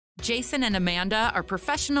Jason and Amanda are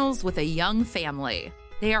professionals with a young family.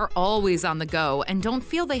 They are always on the go and don't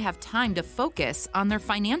feel they have time to focus on their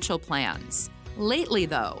financial plans. Lately,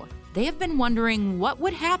 though, they have been wondering what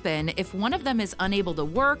would happen if one of them is unable to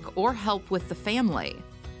work or help with the family.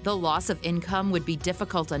 The loss of income would be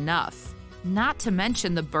difficult enough, not to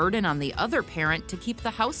mention the burden on the other parent to keep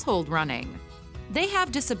the household running. They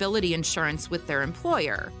have disability insurance with their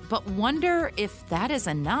employer, but wonder if that is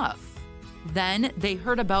enough. Then they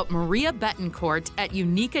heard about Maria Betancourt at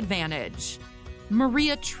Unique Advantage.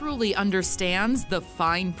 Maria truly understands the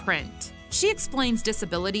fine print. She explains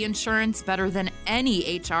disability insurance better than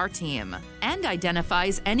any HR team and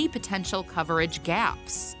identifies any potential coverage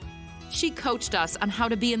gaps. She coached us on how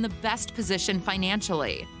to be in the best position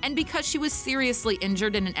financially, and because she was seriously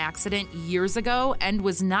injured in an accident years ago and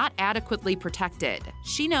was not adequately protected,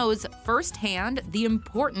 she knows firsthand the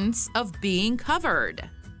importance of being covered.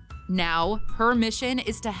 Now, her mission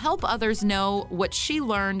is to help others know what she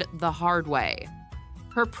learned the hard way.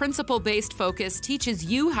 Her principle-based focus teaches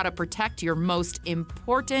you how to protect your most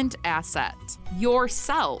important asset,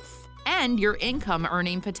 yourself, and your income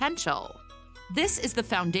earning potential. This is the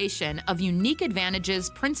foundation of Unique Advantage's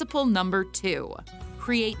principle number 2.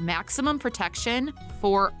 Create maximum protection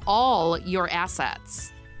for all your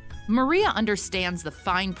assets. Maria understands the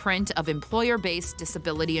fine print of employer-based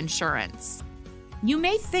disability insurance. You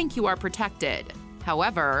may think you are protected.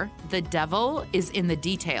 However, the devil is in the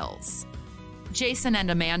details. Jason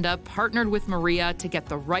and Amanda partnered with Maria to get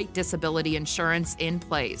the right disability insurance in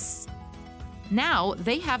place. Now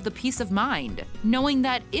they have the peace of mind, knowing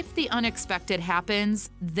that if the unexpected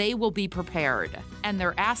happens, they will be prepared, and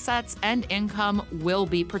their assets and income will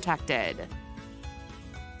be protected.